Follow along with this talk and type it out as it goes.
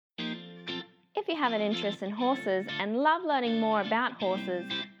If you have an interest in horses and love learning more about horses,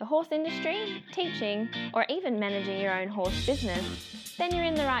 the horse industry, teaching, or even managing your own horse business, then you're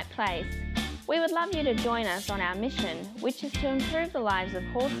in the right place. We would love you to join us on our mission, which is to improve the lives of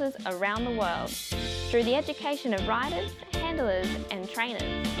horses around the world through the education of riders, handlers, and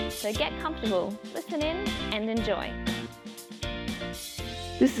trainers. So get comfortable, listen in, and enjoy.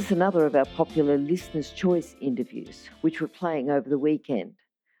 This is another of our popular Listener's Choice interviews, which we're playing over the weekend.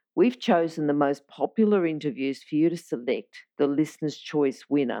 We've chosen the most popular interviews for you to select the Listener's Choice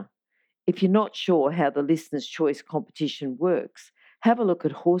winner. If you're not sure how the Listener's Choice competition works, have a look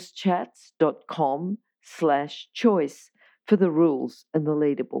at horsechats.com/choice for the rules and the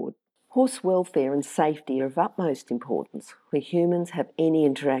leaderboard. Horse welfare and safety are of utmost importance where humans have any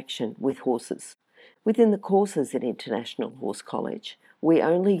interaction with horses. Within the courses at International Horse College, we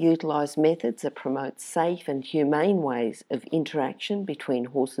only utilise methods that promote safe and humane ways of interaction between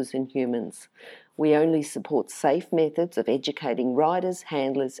horses and humans. We only support safe methods of educating riders,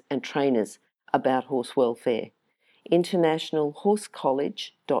 handlers and trainers about horse welfare.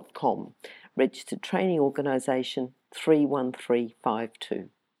 internationalhorsecollege.com, registered training organisation 31352.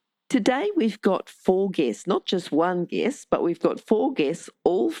 Today we've got 4 guests, not just one guest, but we've got 4 guests,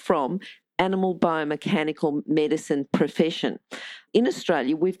 all from animal biomechanical medicine profession. In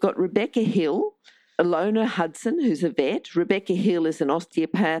Australia, we've got Rebecca Hill, Ilona Hudson, who's a vet. Rebecca Hill is an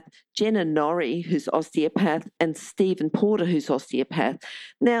osteopath, Jenna Norrie, who's osteopath, and Stephen Porter, who's osteopath.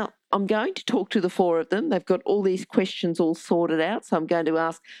 Now, I'm going to talk to the 4 of them. They've got all these questions all sorted out, so I'm going to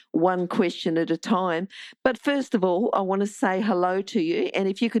ask one question at a time. But first of all, I want to say hello to you, and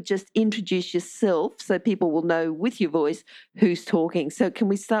if you could just introduce yourself so people will know with your voice who's talking. So can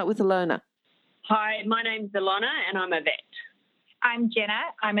we start with Ilona? Hi, my name's Ilona and I'm a vet. I'm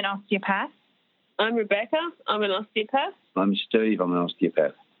Jenna. I'm an osteopath. I'm Rebecca. I'm an osteopath. I'm Steve. I'm an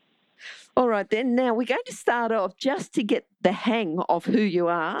osteopath. All right then, now we're going to start off just to get the hang of who you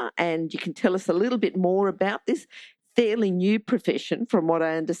are, and you can tell us a little bit more about this fairly new profession from what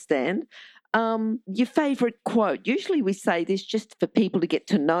I understand. Your favourite quote. Usually we say this just for people to get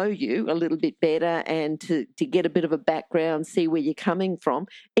to know you a little bit better and to get a bit of a background, see where you're coming from.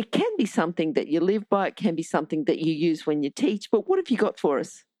 It can be something that you live by, it can be something that you use when you teach, but what have you got for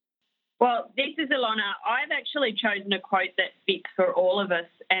us? Well, this is Ilona. I've actually chosen a quote that fits for all of us,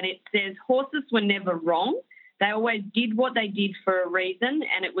 and it says, horses were never wrong. They always did what they did for a reason,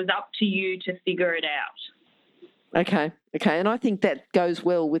 and it was up to you to figure it out. Okay, and I think that goes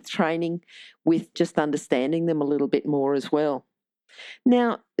well with training, with just understanding them a little bit more as well.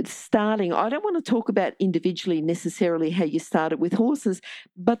 Now, starting, I don't want to talk about individually necessarily how you started with horses,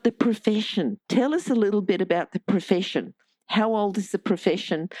 but the profession. Tell us a little bit about the profession. How old is the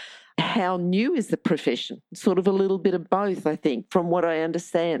profession? How new is the profession? Sort of a little bit of both, I think, from what I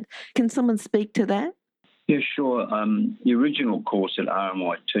understand. Can someone speak to that? Yeah, sure. The original course at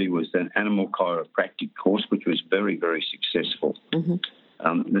RMIT was an animal chiropractic course, which was very, very successful.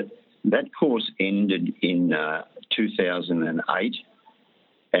 Mm-hmm. That course ended in 2008,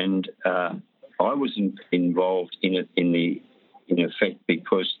 and I was involved in it in effect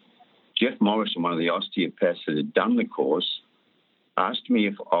because Jeff Morrison, one of the osteopaths that had done the course, asked me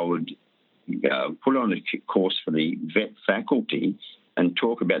if I would put on a course for the vet faculty and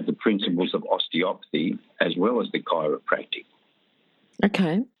talk about the principles of osteopathy as well as the chiropractic.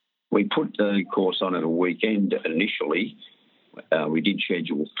 Okay. We put the course on at a weekend initially. We did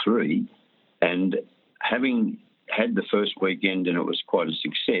schedule 3, and having had the first weekend and it was quite a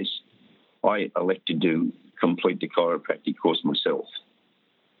success, I elected to complete the chiropractic course myself.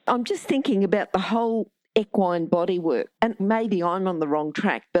 I'm just thinking about the whole equine body work, and maybe I'm on the wrong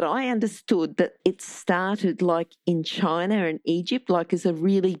track, but I understood that it started like in China and Egypt, like as a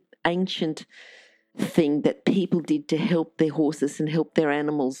really ancient thing that people did to help their horses and help their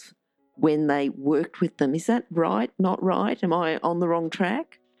animals when they worked with them. Is that right? Not right? Am I on the wrong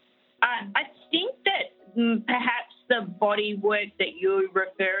track? I think that perhaps the body work that you're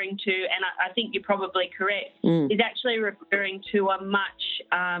referring to, and I think you're probably correct, is actually referring to a much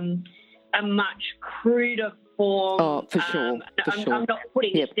cruder form. Oh, for sure. I'm not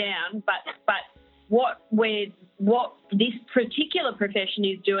putting it down, but what this particular profession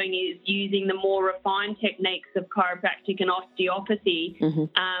is doing is using the more refined techniques of chiropractic and osteopathy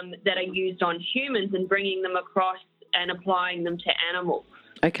that are used on humans and bringing them across and applying them to animals.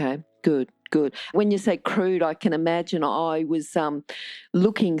 Okay, good. When you say crude, I can imagine I was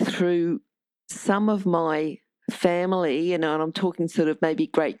looking through some of my family, and I'm talking sort of maybe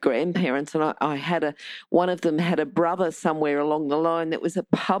great-grandparents, and I one of them had a brother somewhere along the line that was a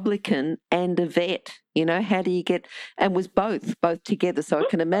publican and a vet. You know, how do you get, and was both together. So I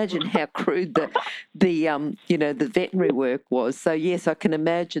can imagine how crude the veterinary work was. So yes, I can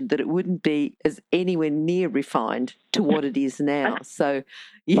imagine that it wouldn't be as anywhere near refined to what it is now. So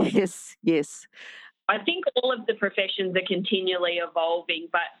yes. I think all of the professions are continually evolving,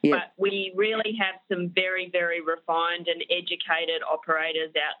 but we really have some very, very refined and educated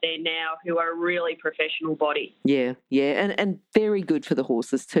operators out there now who are a really professional body. Yeah, and very good for the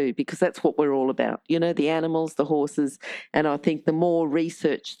horses too, because that's what we're all about. You know, the animals, the horses, and I think the more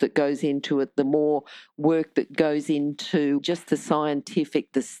research that goes into it, the more work that goes into just the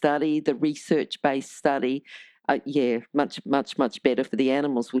scientific, the study, the research-based study, much better for the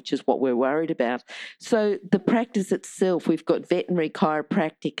animals, which is what we're worried about. So the practice itself, we've got veterinary,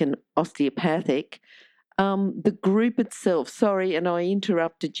 chiropractic and osteopathic. The group itself, sorry, and I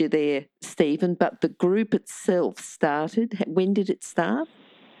interrupted you there, Stephen, but the group itself started, when did it start?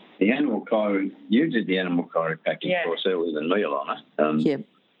 The animal chiro, you did the animal chiropractic course earlier than me, Alana.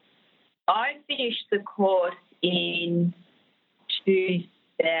 I finished the course in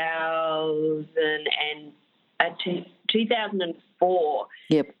 2004.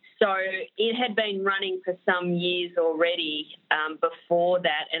 Yep. So it had been running for some years already before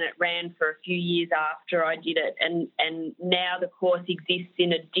that, and it ran for a few years after I did it. And now the course exists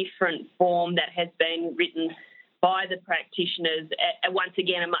in a different form that has been written by the practitioners, once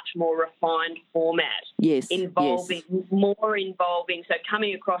again, a much more refined format. Yes. More involving, so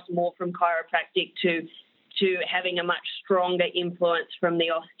coming across more from chiropractic to having a much stronger influence from the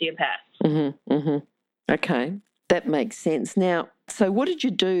osteopath. Okay, that makes sense. Now, so what did you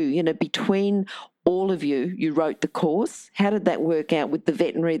do, you know, between all of you? You wrote the course. How did that work out with the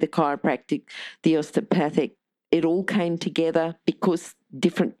veterinary, the chiropractic, the osteopathic? It all came together because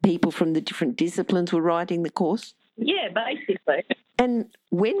different people from the different disciplines were writing the course? Yeah, basically. And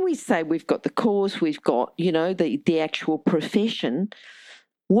when we say we've got the course, we've got, you know, the actual profession,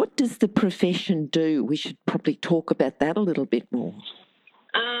 what does the profession do? We should probably talk about that a little bit more.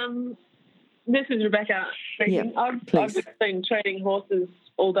 This is Rebecca speaking. Yeah, I've just been treating horses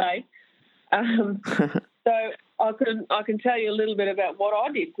all day. So I can tell you a little bit about what I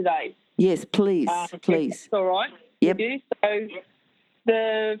did today. Yes, please. If that's all right. Yep. So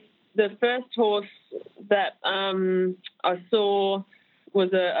the first horse that I saw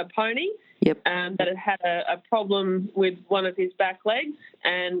was a pony. Yep. That had a problem with one of his back legs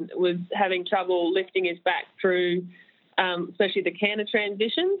and was having trouble lifting his back through, especially the canter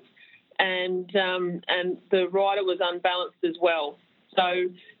transitions, and the rider was unbalanced as well. So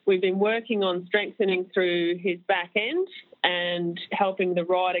we've been working on strengthening through his back end and helping the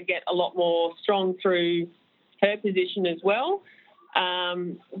rider get a lot more strong through her position as well.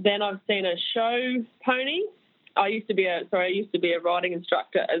 Then I've seen a show pony. I used to be a riding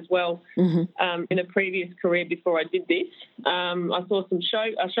instructor as well in a previous career before I did this. I saw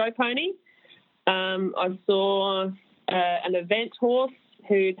a show pony. I saw an event horse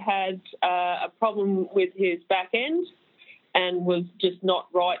who'd had a problem with his back end and was just not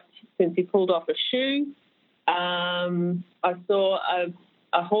right since he pulled off a shoe. I saw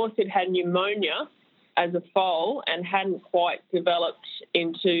a horse who'd had pneumonia as a foal and hadn't quite developed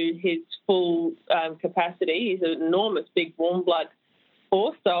into his full capacity. He's an enormous big warm blood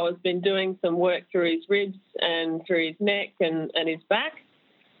horse, so I've been doing some work through his ribs and through his neck and his back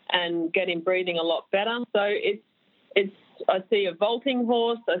and get him breathing a lot better. So it's I see a vaulting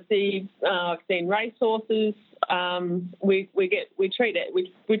horse. I've seen race horses. We treat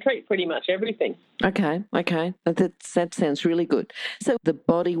pretty much everything. Okay. That sounds really good. So the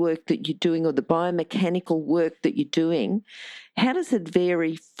body work that you're doing or the biomechanical work that you're doing, how does it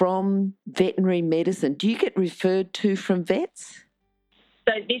vary from veterinary medicine? Do you get referred to from vets?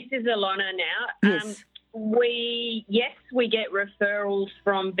 So this is Alana now. Yes. We get referrals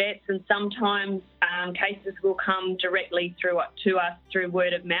from vets, and sometimes cases will come directly to us through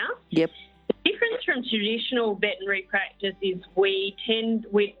word of mouth. Yep. The difference from traditional veterinary practice is we're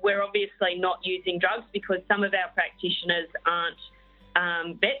obviously not using drugs because some of our practitioners aren't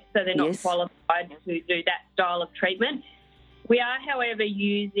vets, so they're not qualified to do that style of treatment. We are, however,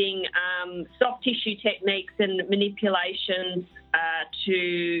 using soft tissue techniques and manipulations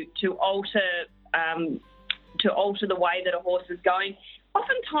to alter the way that a horse is going.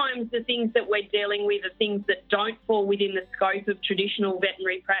 Oftentimes, the things that we're dealing with are things that don't fall within the scope of traditional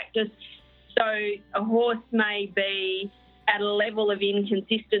veterinary practice. So a horse may be at a level of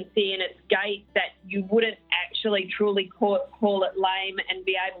inconsistency in its gait that you wouldn't actually truly call it lame and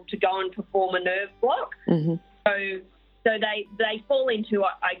be able to go and perform a nerve block. Mm-hmm. So they fall into,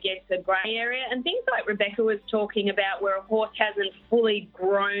 I guess, a grey area. And things like Rebecca was talking about where a horse hasn't fully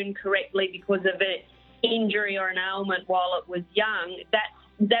grown correctly because of injury or an ailment while it was young,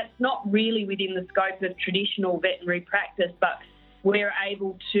 that's not really within the scope of traditional veterinary practice, but we're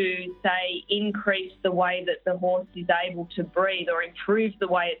able to, say, increase the way that the horse is able to breathe or improve the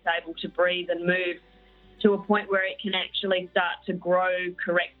way it's able to breathe and move to a point where it can actually start to grow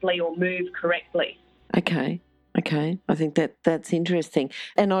correctly or move correctly. Okay. I think that's interesting.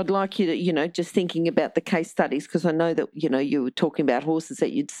 And I'd like you to, just thinking about the case studies, because I know that, you were talking about horses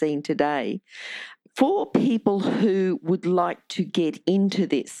that you'd seen today. For people who would like to get into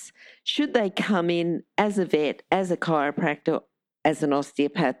this, should they come in as a vet, as a chiropractor, as an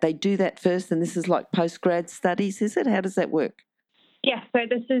osteopath? They do that first, and this is like postgrad studies, is it? How does that work? Yes, so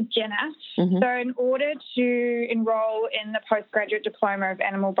this is Jenna. Mm-hmm. So in order to enrol in the postgraduate diploma of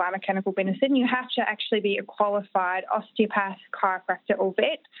animal biomechanical medicine, you have to actually be a qualified osteopath, chiropractor or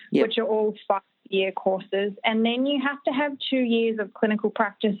vet, which are all 5-year courses. And then you have to have 2 years of clinical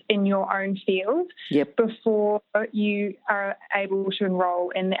practice in your own field before you are able to enrol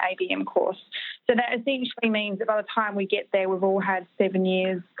in the ABM course. So that essentially means that by the time we get there, we've all had 7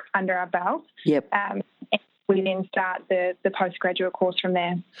 years under our belt. And we then start the postgraduate course from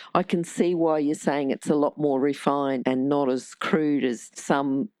there. I can see why you're saying it's a lot more refined and not as crude as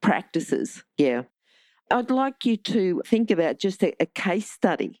some practices. Yeah. I'd like you to think about just a case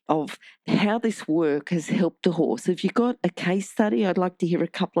study of how this work has helped a horse. If you've got a case study, I'd like to hear a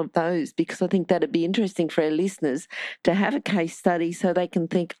couple of those, because I think that'd be interesting for our listeners to have a case study so they can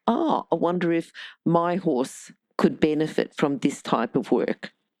think, I wonder if my horse could benefit from this type of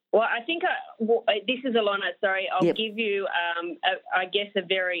work. Well, I think this is Alana. Sorry, I'll give you, I guess, a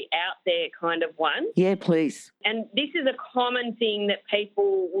very out there kind of one. Yeah, please. And this is a common thing that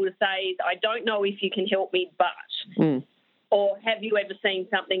people will say is, I don't know if you can help me, but, or have you ever seen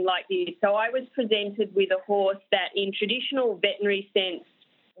something like this? So I was presented with a horse that in traditional veterinary sense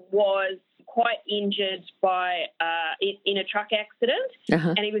was quite injured by in a truck accident,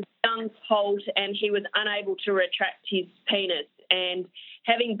 and he was a young colt and he was unable to retract his penis. And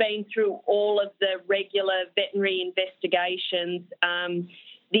having been through all of the regular veterinary investigations,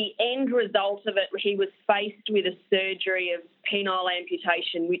 the end result of it, he was faced with a surgery of penile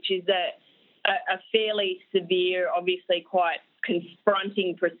amputation, which is a fairly severe, obviously quite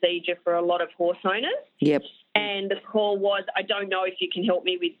confronting procedure for a lot of horse owners. Yep. And the call was, I don't know if you can help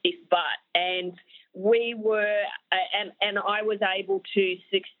me with this, but. And we were, and I was able to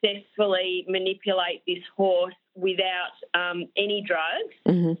successfully manipulate this horse without any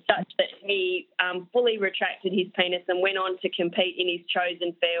drugs, such that he fully retracted his penis and went on to compete in his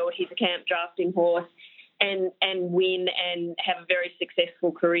chosen field, his camp drafting horse, and win and have a very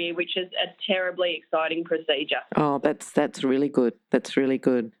successful career, which is a terribly exciting procedure. Oh, that's really good. That's really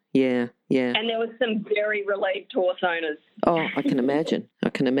good. Yeah. And there was some very relieved horse owners. Oh, I can imagine.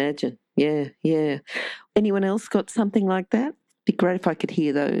 Yeah. Anyone else got something like that? Be great if I could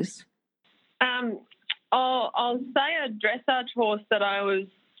hear those. I'll say a dressage horse that I was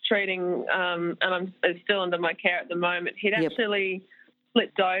treating, and I'm still under my care at the moment. He'd actually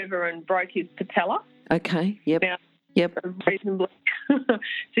flipped over and broke his patella. Okay. Yep. Now, a reasonably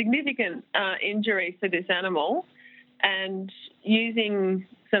significant injury for this animal, and using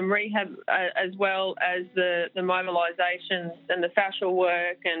some rehab as well as the mobilisations and the fascial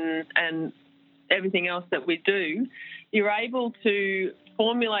work and everything else that we do, you're able to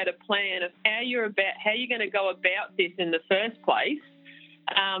formulate a plan of how you're going to go about this in the first place.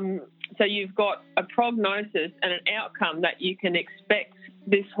 So you've got a prognosis and an outcome that you can expect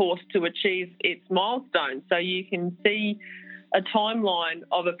this horse to achieve its milestone. So you can see a timeline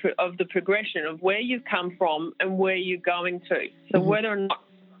of the progression of where you've come from and where you're going to. So whether or not,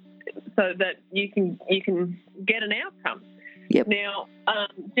 so that you can get an outcome. Yep. Now,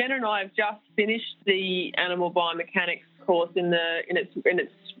 Jen and I have just finished the animal biomechanics course in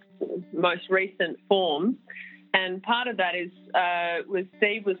its most recent form, and part of that is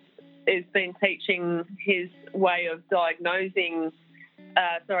Steve has been teaching his way of assessing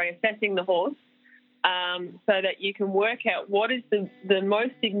the horse, so that you can work out what is the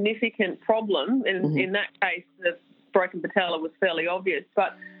most significant problem. In that case, the broken patella was fairly obvious,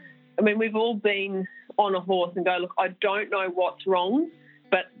 but I mean, we've all been on a horse and go, look, I don't know what's wrong,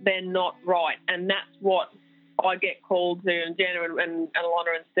 but they're not right. And that's what I get called to, and Jenna and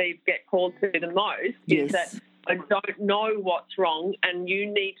Alana and Steve get called to the most, is that I don't know what's wrong and you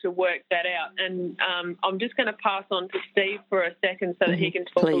need to work that out. And I'm just going to pass on to Steve for a second so that he can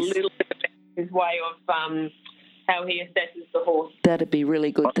talk a little bit about his way of how he assesses the horse. That'd be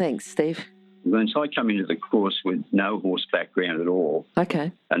really good. Thanks, Steve. So I come into the course with no horse background at all.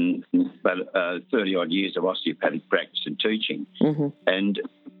 Okay. But 30-odd years of osteopathic practice and teaching. And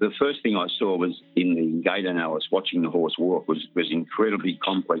the first thing I saw was in the gait analysis, watching the horse walk was incredibly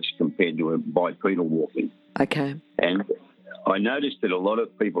complex compared to a bipedal walking. Okay. And I noticed that a lot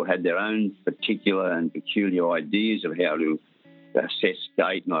of people had their own particular and peculiar ideas of how to assess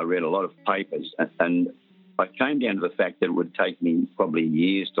gait, and I read a lot of papers, and I came down to the fact that it would take me probably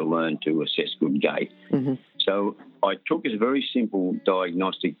years to learn to assess good gait. Mm-hmm. So I took a very simple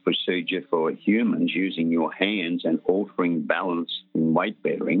diagnostic procedure for humans using your hands and altering balance in weight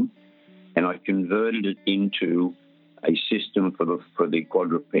bearing, and I converted it into a system for the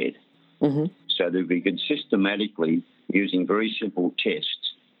quadruped, mm-hmm. so that we could systematically, using very simple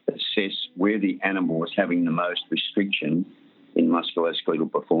tests, assess where the animal was having the most restriction in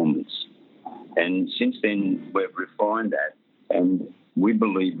musculoskeletal performance. And since then, we've refined that, and we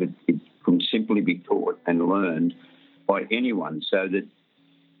believe that it can simply be taught and learned by anyone, so that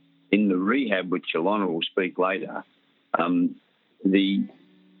in the rehab, which Ilona will speak later, the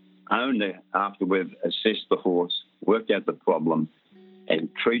owner, after we've assessed the horse, worked out the problem and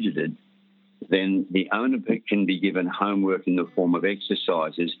treated it, then the owner can be given homework in the form of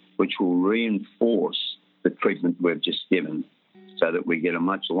exercises which will reinforce the treatment we've just given, so that we get a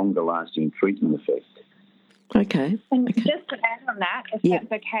much longer-lasting treatment effect. Okay. And okay. just to add on that, if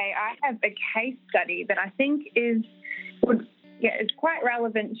that's okay, I have a case study that I think is quite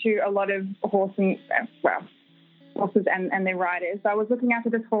relevant to a lot of horses and their riders. So I was looking after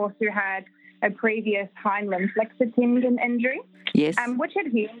this horse who had a previous hind limb flexor tendon injury, yes, which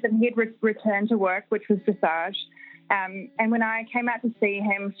had healed, and he had returned to work, which was dressage. And when I came out to see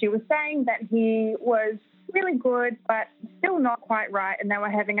him, she was saying that he was really good, but still not quite right, and they were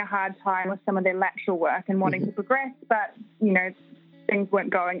having a hard time with some of their lateral work and wanting to progress, but, things weren't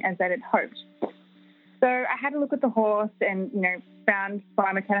going as they had hoped. So I had a look at the horse and, found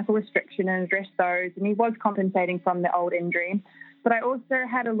biomechanical restriction and addressed those, and he was compensating from the old injury. But I also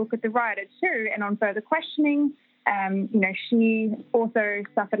had a look at the rider too, and on further questioning, she also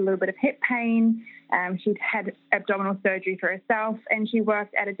suffered a little bit of hip pain. She'd had abdominal surgery for herself, and she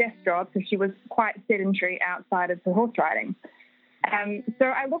worked at a desk job, so she was quite sedentary outside of the horse riding. So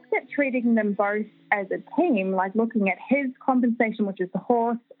I looked at treating them both as a team, like looking at his compensation, which is the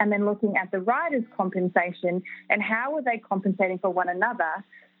horse, and then looking at the rider's compensation and how were they compensating for one another,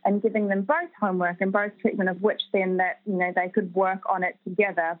 and giving them both homework and both treatment, of which then that, they could work on it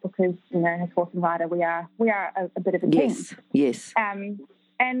together, because, as horse and rider, we are a bit of a team. Yes.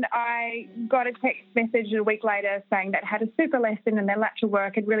 And I got a text message a week later saying that had a super lesson and their lateral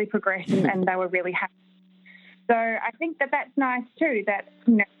work had really progressed and they were really happy. So I think that that's nice too, that,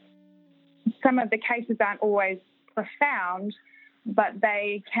 some of the cases aren't always profound, but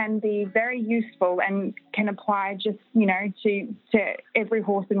they can be very useful and can apply just, to every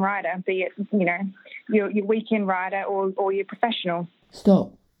horse and rider, be it, your weekend rider or your professional.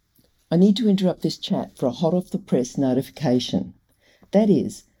 Stop. I need to interrupt this chat for a hot off the press notification. That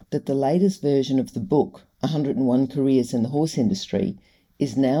is, that the latest version of the book, 101 Careers in the Horse Industry,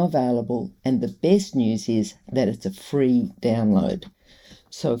 is now available, and the best news is that it's a free download.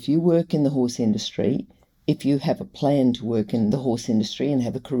 So if you work in the horse industry, if you have a plan to work in the horse industry and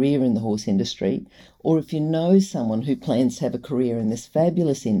have a career in the horse industry, or if you know someone who plans to have a career in this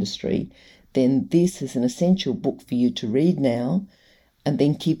fabulous industry, then this is an essential book for you to read now and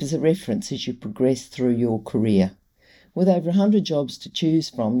then keep as a reference as you progress through your career. With over 100 jobs to choose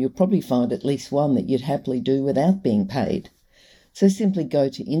from, you'll probably find at least one that you'd happily do without being paid. So simply go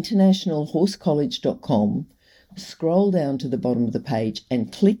to internationalhorsecollege.com, scroll down to the bottom of the page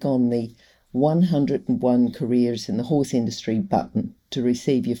and click on the 101 Careers in the Horse Industry button to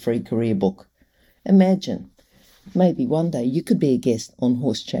receive your free career book. Imagine, maybe one day you could be a guest on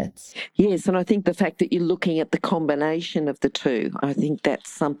Horse Chats. Yes, and I think the fact that you're looking at the combination of the two, I think that's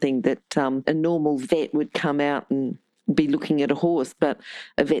something that a normal vet would come out and be looking at a horse, but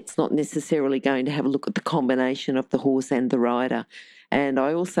a vet's not necessarily going to have a look at the combination of the horse and the rider. And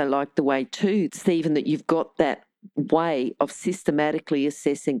I also like the way too, Stephen, that you've got that way of systematically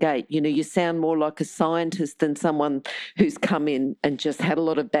assessing gait. You sound more like a scientist than someone who's come in and just had a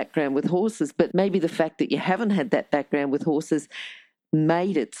lot of background with horses, but maybe the fact that you haven't had that background with horses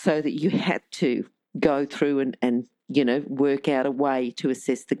made it so that you had to go through and work out a way to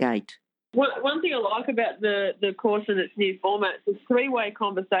assess the gait. One thing I like about the course in its new format is a three-way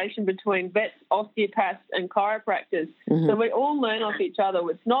conversation between vets, osteopaths and chiropractors. Mm-hmm. So we all learn off each other.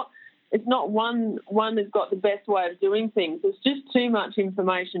 It's not one has got the best way of doing things. It's just too much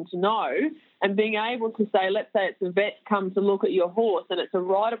information to know, and being able to say, let's say it's a vet come to look at your horse and it's a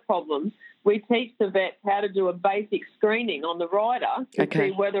rider problem, we teach the vets how to do a basic screening on the rider to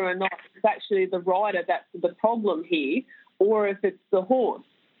see whether or not it's actually the rider that's the problem here or if it's the horse.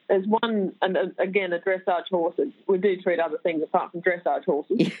 there's one, and again, a dressage horse. We do treat other things apart from dressage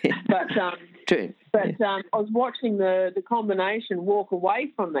horses. Yeah. But True. But I was watching the combination walk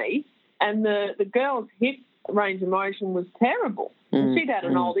away from me, and the girl's hip range of motion was terrible. And she'd had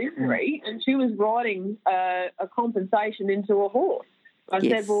an old injury, and she was riding a compensation into a horse. I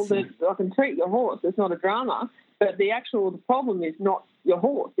said, well, I can treat your horse. It's not a drama. But the problem is not your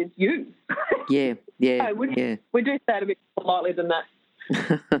horse, it's you. Yeah. So we do say it a bit more politely than that.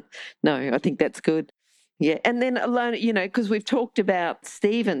 No, I think that's good. Yeah, and then alone, because we've talked about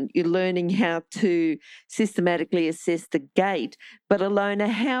Stephen, you're learning how to systematically assess the gait. But Alona,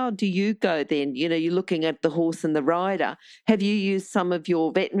 how do you go then? You're looking at the horse and the rider. Have you used some of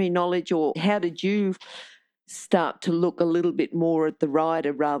your veterinary knowledge, or how did you start to look a little bit more at the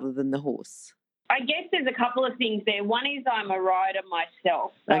rider rather than the horse? I guess there's a couple of things there. One is I'm a rider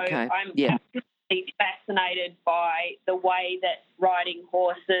myself, so okay. I'm absolutely fascinated by the way that riding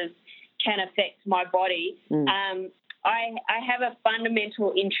horses can affect my body. I have a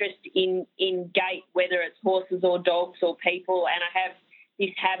fundamental interest in gait, whether it's horses or dogs or people, and I have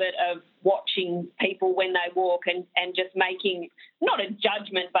this habit of watching people when they walk and just making, not a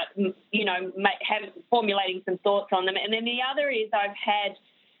judgment, but, formulating some thoughts on them. And then the other is I've had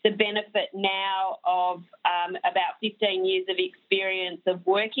the benefit now of about 15 years of experience of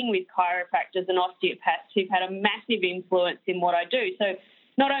working with chiropractors and osteopaths who've had a massive influence in what I do. So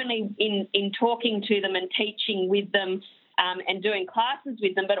not only in talking to them and teaching with them and doing classes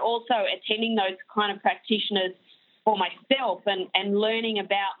with them, but also attending those kind of practitioners for myself and learning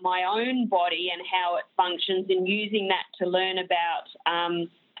about my own body and how it functions, and using that to learn about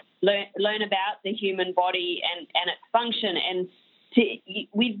the human body and its function. And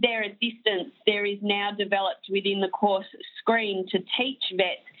with their assistance, there is now developed within the course screen to teach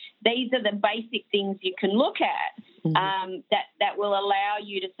vets. These are the basic things you can look at that will allow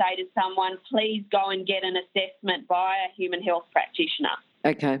you to say to someone, please go and get an assessment by a human health practitioner.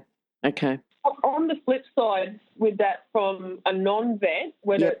 Okay. On the flip side, with that from a non-vet,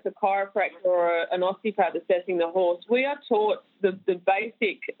 whether it's a chiropractor or an osteopath assessing the horse, we are taught the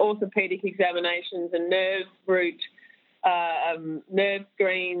basic orthopedic examinations and nerve root, nerve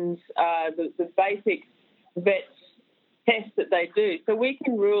screens, the basic vet tests that they do. So we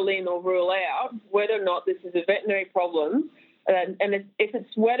can rule in or rule out whether or not this is a veterinary problem, and if it's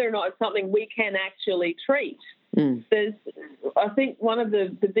whether or not it's something we can actually treat. There's, I think, one of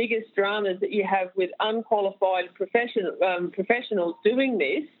the biggest dramas that you have with unqualified professionals doing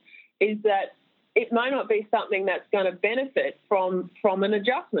this is that it may not be something that's going to benefit from an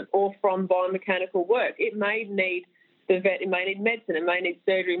adjustment or from biomechanical work. It may need the vet, it may need medicine, it may need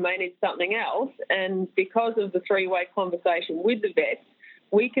surgery, it may need something else. And because of the three-way conversation with the vet,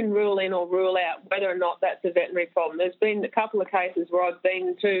 we can rule in or rule out whether or not that's a veterinary problem. There's been a couple of cases where I've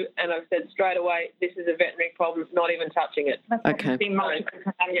been to and I've said straight away, this is a veterinary problem, not even touching it. Okay.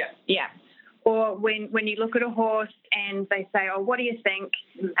 Yeah. Or when you look at a horse and they say, oh, what do you think?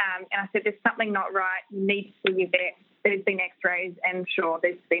 And I said, there's something not right. You need to see your vet. There's been x-rays, and sure,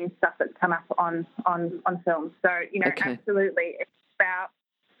 there's been stuff that's come up on film. So, Absolutely, it's about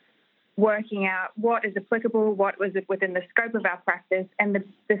working out what is applicable, what was within the scope of our practice, and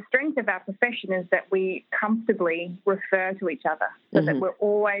the strength of our profession is that we comfortably refer to each other so that we're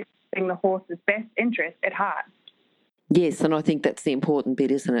always putting the horse's best interest at heart. Yes, and I think that's the important bit,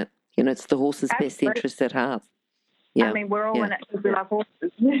 isn't it? It's the horse's best interest at heart. Yeah. I mean, we're all in it because we love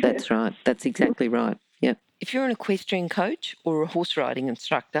horses. That's right. That's exactly right. Yeah. If you're an equestrian coach or a horse riding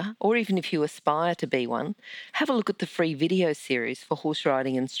instructor, or even if you aspire to be one, have a look at the free video series for horse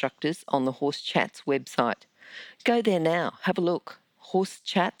riding instructors on the Horse Chats website. Go there now. Have a look.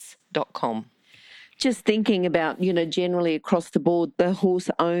 horsechats.com. Just thinking about, generally across the board, the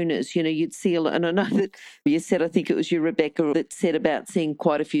horse owners, you'd see a lot, and I know that you said, I think it was you, Rebecca, that said about seeing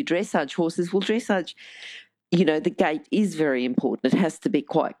quite a few dressage horses. Well, dressage, the gait is very important. It has to be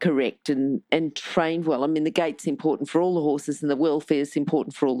quite correct and trained well. I mean, the gait's important for all the horses and the welfare is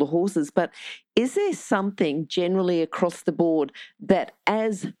important for all the horses. But is there something generally across the board that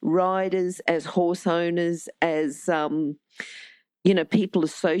as riders, as horse owners, as people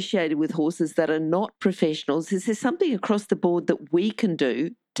associated with horses that are not professionals, is there something across the board that we can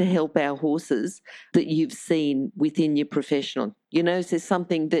do to help our horses that you've seen within your professional? Is there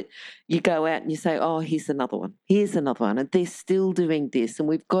something that you go out and you say, oh, here's another one, and they're still doing this, and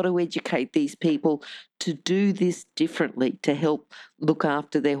we've got to educate these people to do this differently to help look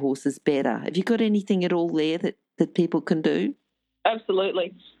after their horses better. Have you got anything at all there that people can do?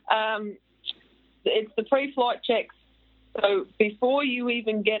 Absolutely. It's the pre-flight checks. So before you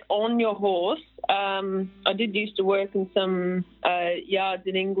even get on your horse, I did used to work in some yards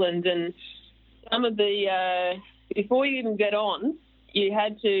in England, and some of the before you even get on, you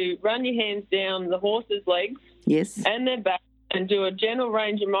had to run your hands down the horse's legs, yes, and their back, and do a general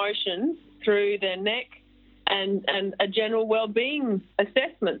range of motion through their neck, and a general well-being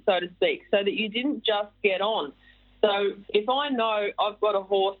assessment, so to speak, so that you didn't just get on. So if I know I've got a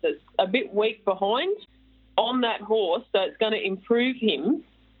horse that's a bit weak behind, on that horse, so it's going to improve him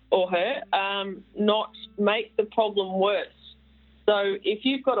or her, not make the problem worse. So if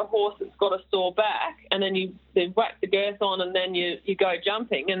you've got a horse that's got a sore back, and then you whack the girth on, and then you go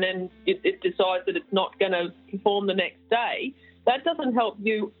jumping, and then it decides that it's not going to perform the next day, that doesn't help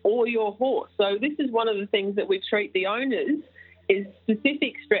you or your horse. So this is one of the things that we treat the owners is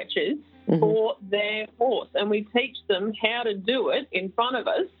specific stretches for their horse, and we teach them how to do it in front of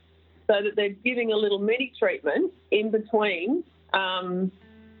us, so that they're giving a little mini treatment in between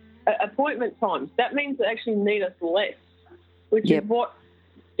appointment times. That means they actually need us less, which is what,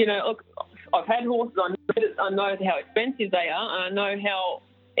 look, I've had horses, I know how expensive they are, and I know how,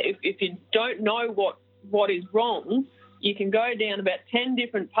 if you don't know what is wrong, you can go down about 10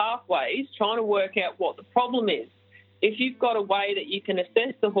 different pathways trying to work out what the problem is. If you've got a way that you can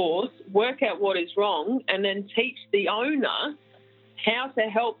assess the horse, work out what is wrong, and then teach the owner how to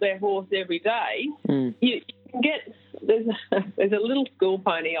help their horse every day, you can get... There's a little school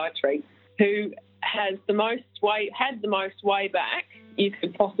pony I treat who had the most way back you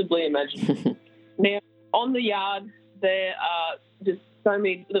could possibly imagine. Now, on the yard, there are just so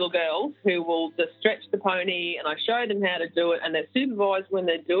many little girls who will just stretch the pony, and I show them how to do it, and they're supervised when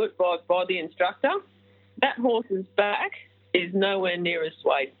they do it by the instructor. That horse's back is nowhere near as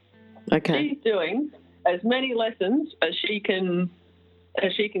swayed. Okay. She's doing as many lessons as she can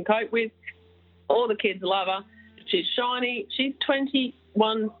cope with. All the kids love her. She's shiny. She's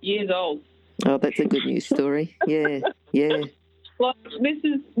 21 years old. Oh, that's a good news story. Yeah. Like this.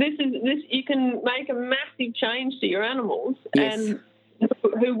 You can make a massive change to your animals, yes. and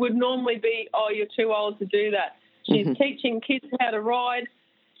who would normally be, you're too old to do that. She's teaching kids how to ride.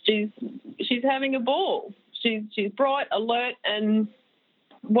 She's having a ball. She's bright, alert, and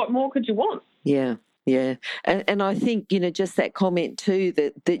what more could you want? Yeah. And I think, just that comment too,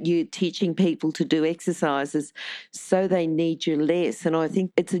 that you're teaching people to do exercises so they need you less. And I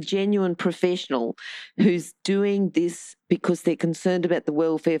think it's a genuine professional who's doing this because they're concerned about the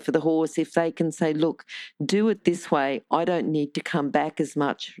welfare for the horse. If they can say, look, do it this way, I don't need to come back as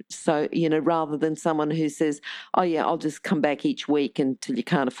much. So, rather than someone who says, oh yeah, I'll just come back each week until you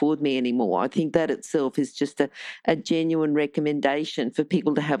can't afford me anymore. I think that itself is just a genuine recommendation for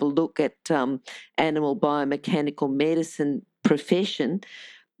people to have a look at animal biomechanical medicine profession.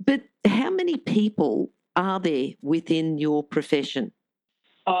 But how many people are there within your profession?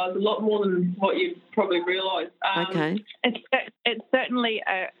 There's a lot more than what you probably realise. Okay. It's certainly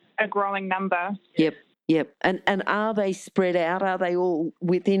a growing number. Yep. And are they spread out? Are they all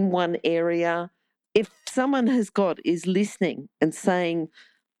within one area? If someone is listening and saying,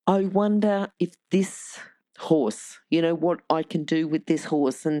 I wonder if this horse, what I can do with this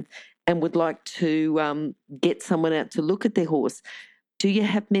horse, and would like to get someone out to look at their horse, do you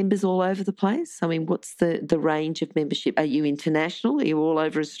have members all over the place? I mean, what's the range of membership? Are you international? Are you all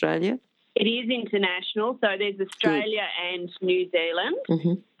over Australia? It is international. So there's Australia and New Zealand.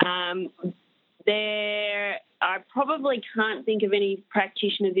 I probably can't think of any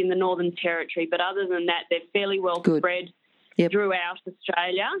practitioners in the Northern Territory, but other than that, they're fairly well spread throughout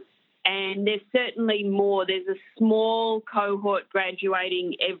Australia. And there's certainly more. There's a small cohort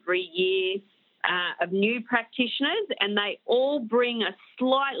graduating every year of new practitioners, and they all bring a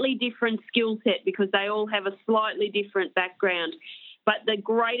slightly different skill set because they all have a slightly different background. But the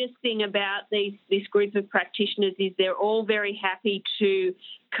greatest thing about this group of practitioners is they're all very happy to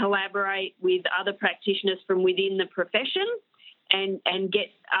collaborate with other practitioners from within the profession and get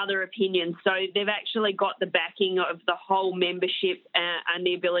other opinions. So they've actually got the backing of the whole membership and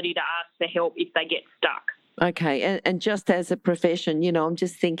the ability to ask for help if they get stuck. Okay, and just as a profession, I'm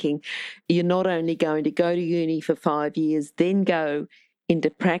just thinking you're not only going to go to uni for 5 years, then go into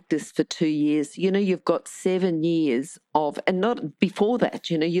practice for 2 years. You've got 7 years of, and not before that,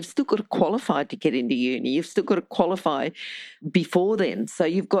 you've still got to qualify to get into uni. You've still got to qualify before then. So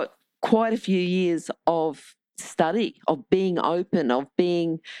you've got quite a few years of study, of being open, of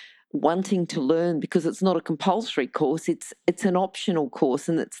wanting to learn, because it's not a compulsory course, it's an optional course,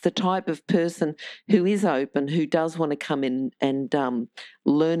 and it's the type of person who is open, who does want to come in and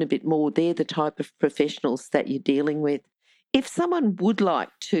learn a bit more. They're the type of professionals that you're dealing with. If someone would like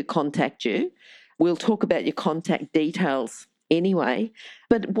to contact you, we'll talk about your contact details anyway,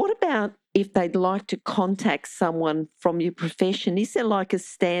 but what about if they'd like to contact someone from your profession, is there like a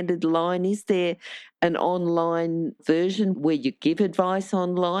standard line? Is there an online version where you give advice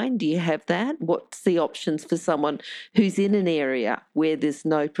online? Do you have that? What's the options for someone who's in an area where there's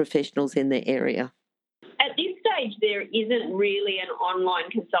no professionals in the area? At this stage, there isn't really an online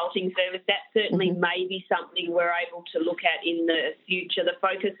consulting service. That certainly may be something we're able to look at in the future. The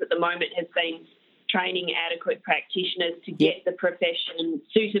focus at the moment has been training adequate practitioners to get the profession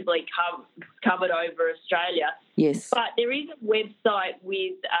suitably covered over Australia. Yes. But there is a website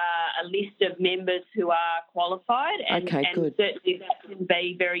with a list of members who are qualified, and good. Certainly that can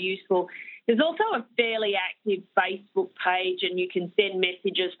be very useful. There's also a fairly active Facebook page, and you can send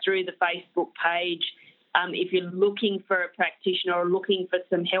messages through the Facebook page if you're looking for a practitioner or looking for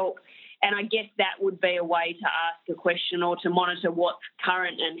some help. And I guess that would be a way to ask a question or to monitor what's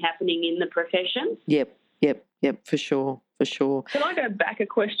current and happening in the profession. Yep, for sure. Can I go back a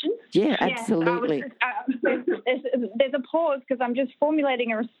question? Yeah, absolutely. There's a pause because I'm just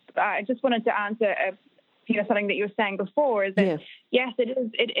formulating I just wanted to answer something that you were saying before, is that yes,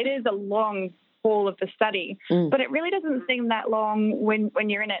 it is a long haul of the study, but it really doesn't seem that long when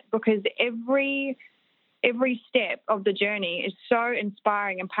you're in it, because every step of the journey is so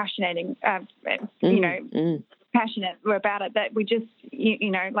inspiring and passionate about it, that we just,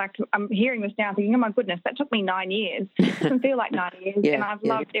 like I'm hearing this now thinking, oh my goodness, that took me 9 years. It doesn't feel like 9 years, and I've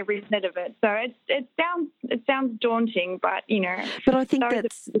loved every minute of it. So it sounds daunting, but But I think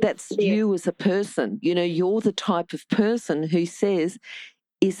that's you as a person. You're the type of person who says,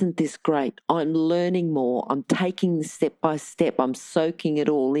 isn't this great? I'm learning more. I'm taking this step by step. I'm soaking it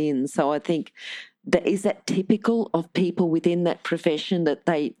all in. So I think is that typical of people within that profession, that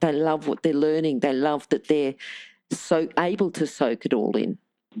they love what they're learning? They love that they're so able to soak it all in?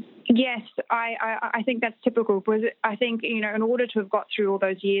 Yes, I think that's typical, because I think, in order to have got through all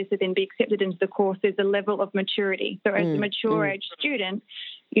those years to then be accepted into the course, there's a level of maturity. So as a mature age student,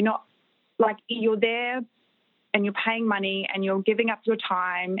 you're not like, you're there and you're paying money and you're giving up your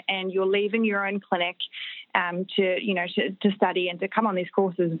time and you're leaving your own clinic to study and to come on these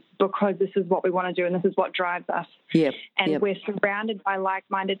courses because this is what we want to do and this is what drives us. We're surrounded by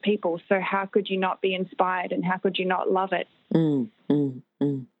like-minded people. So how could you not be inspired, and how could you not love it?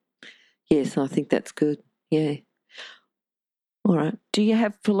 Yes, I think that's good. Yeah. All right. Do you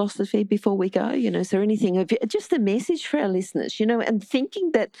have philosophy before we go? Is there anything, just a message for our listeners, and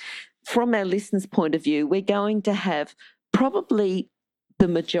thinking that from our listeners' point of view, we're going to have probably the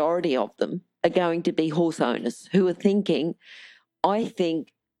majority of them are going to be horse owners who are thinking, I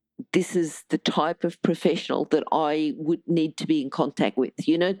think this is the type of professional that I would need to be in contact with,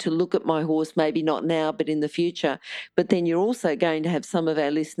 to look at my horse, maybe not now, but in the future. But then you're also going to have some of our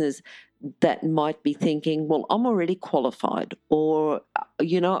listeners that might be thinking, well, I'm already qualified, or,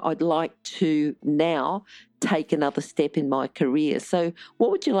 I'd like to now take another step in my career. So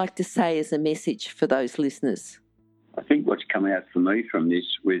what would you like to say as a message for those listeners? I think what's come out for me from this,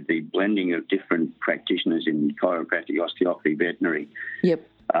 with the blending of different practitioners in chiropractic, osteopathy, veterinary,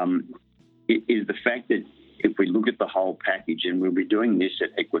 is the fact that if we look at the whole package, and we'll be doing this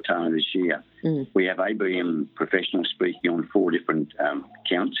at Equitana this year, we have ABM professionals speaking on 4 different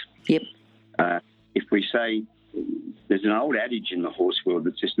accounts. If we say, there's an old adage in the horse world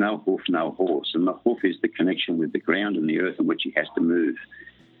that says no hoof, no horse, and the hoof is the connection with the ground and the earth in which he has to move.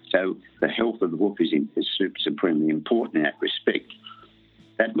 So the health of the hoof is supremely important in that respect.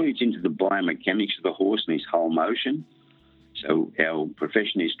 That leads into the biomechanics of the horse and his whole motion. So our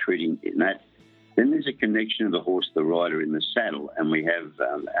profession is treating in that. Then there's a connection of the horse to the rider in the saddle, and we have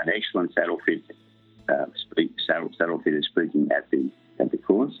an excellent saddle fitter speaking at the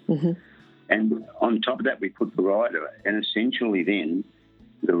course. And on top of that, we put the rider, and essentially then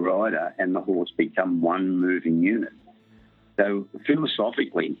the rider and the horse become one moving unit. So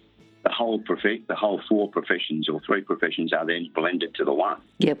philosophically, the whole 4 professions or 3 professions are then blended to the one.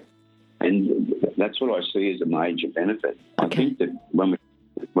 And that's what I see as a major benefit. I think that when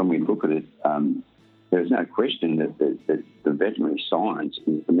we look at it, there's no question that the veterinary science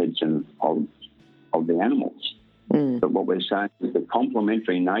is the medicine of the animals. But what we're saying is the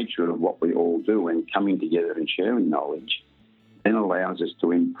complementary nature of what we all do and coming together and sharing knowledge then allows us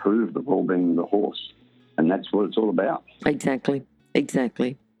to improve the well-being of the horse. And that's what it's all about. Exactly.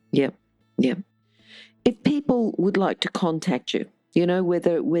 Yep. If people would like to contact you,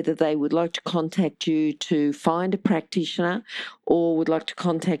 whether they would like to contact you to find a practitioner or would like to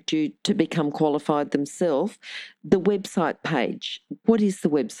contact you to become qualified themselves, the website page, what is the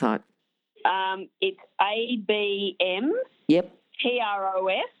website? It's ABM.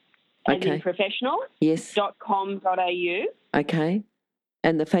 PROF, as in professional. .com.au. Okay.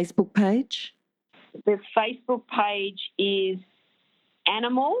 And the Facebook page? The Facebook page is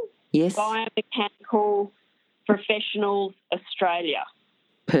Animal Yes. Biomechanical Professionals Australia.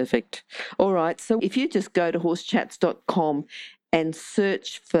 Perfect. All right. So if you just go to horsechats.com and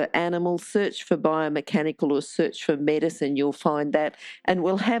search for animal, search for biomechanical, or search for medicine, you'll find that. And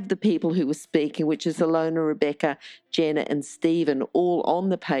we'll have the people who were speaking, which is Alona, Rebecca, Jenna and Stephen, all on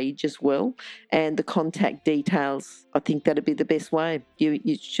the page as well. And the contact details, I think that'd be the best way.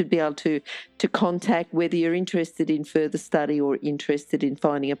 You should be able to contact whether you're interested in further study or interested in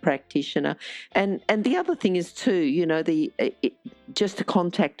finding a practitioner. And the other thing is too, just to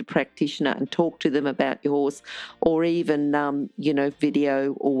contact a practitioner and talk to them about your horse, or even,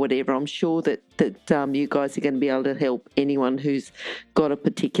 video or whatever. I'm sure that you guys are going to be able to help anyone who's got a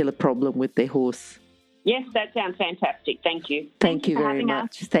particular problem with their horse. Yes, that sounds fantastic. Thank you. Thank you very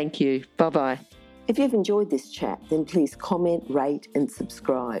much. Thank you. Bye-bye. If you've enjoyed this chat, then please comment, rate and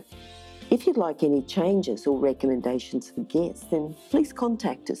subscribe. If you'd like any changes or recommendations for guests, then please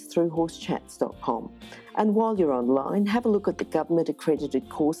contact us through horsechats.com. And while you're online, have a look at the government-accredited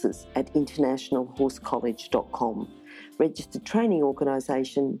courses at internationalhorsecollege.com. Registered Training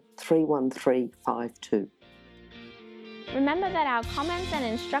Organisation 31352. Remember that our comments and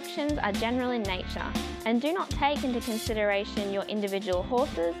instructions are general in nature and do not take into consideration your individual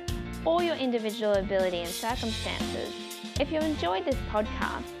horses or your individual ability and circumstances. If you enjoyed this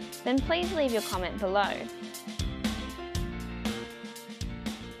podcast, then please leave your comment below.